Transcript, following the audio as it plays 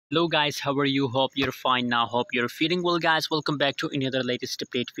Hello guys, how are you? Hope you're fine now. Hope you're feeling well guys. Welcome back to another latest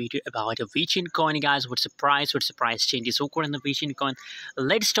update video about a Vechain coin guys. What's the price? What's the price changes occur in the Vechain coin?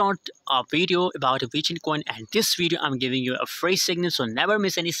 Let's start a video about a Vechain coin, and this video I'm giving you a free signal, so never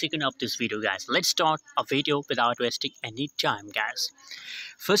miss any second of this video guys. Let's start a video without wasting any time guys.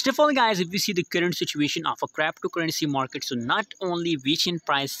 First of all guys, if we see the current situation of a cryptocurrency market, so not only Vechain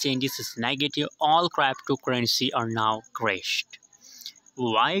price changes is negative, all cryptocurrency are now crashed.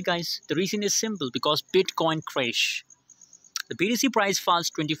 Why guys? The reason is simple, because Bitcoin crash. The BTC price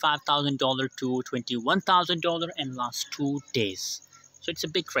falls $25,000 to $21,000 in last 2 days. So it's a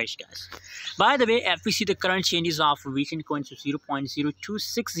big crash guys. By the way, if we see the current changes of recent coins to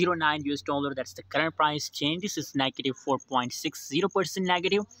 0.02609 US dollar, that's the current price change. This is negative 4.60%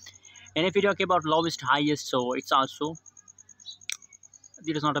 negative. And if we talk about lowest highest, so it's also,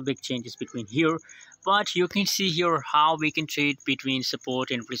 there is not a big changes between here, but you can see here how we can trade between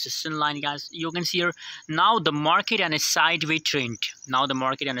support and resistance line guys. You can see here now the market on a sideways trend.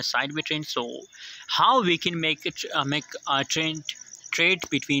 So how we can make a trade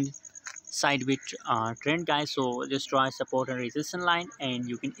between sideways trend guys? So just try support and resistance line, and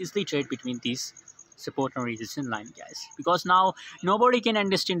you can easily trade between these support and resistance line guys, because now nobody can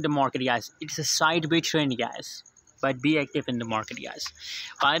understand the market guys. It's a sideways trend guys, but be active in the market guys.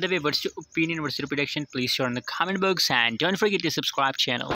 By the way, what's your opinion, what's your prediction? Please share in the comment box, and don't forget to subscribe channel.